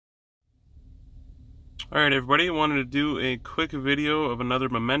Alright everybody, wanted to do a quick video of another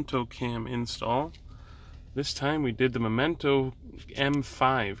Momento cam install. This time we did the Momento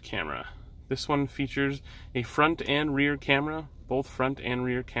M5 camera. This one features a front and rear camera. Both front and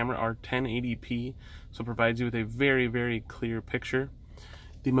rear camera are 1080p, so it provides you with a very clear picture.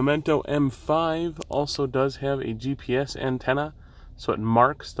 The Momento M5 also does have a GPS antenna, so it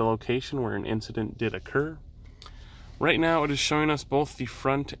marks the location where an incident did occur. Right now it is showing us both the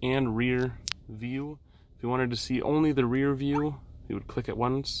front and rear view. If you wanted to see only the rear view, we would click it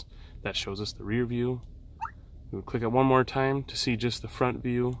once. That shows us the rear view. We would click it one more time to see just the front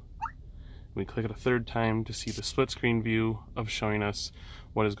view. We click it a third time to see the split screen view of showing us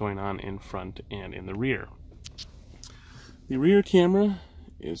what is going on in front and in the rear. The rear camera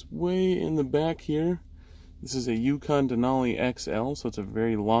is way in the back here. This is a Yukon Denali XL, so it's a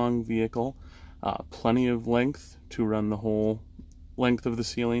very long vehicle. Plenty of length to run the whole length of the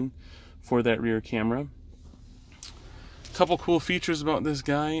ceiling for that rear camera. Couple cool features about this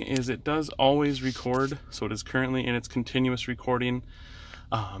guy is it does always record, so it is currently in its continuous recording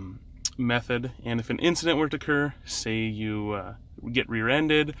method, and if an incident were to occur, say you get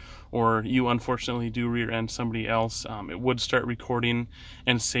rear-ended or you unfortunately do rear-end somebody else, it would start recording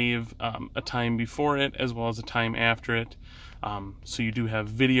and save a time before it as well as a time after it, so you do have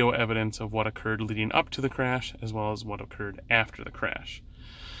video evidence of what occurred leading up to the crash as well as what occurred after the crash.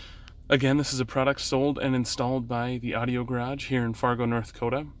 Again, this is a product sold and installed by the Audio Garage here in Fargo, North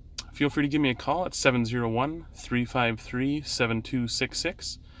Dakota. Feel free to give me a call at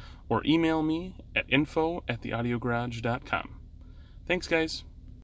 701-353-7266 or email me at info@theaudiogarage.com. Thanks, guys.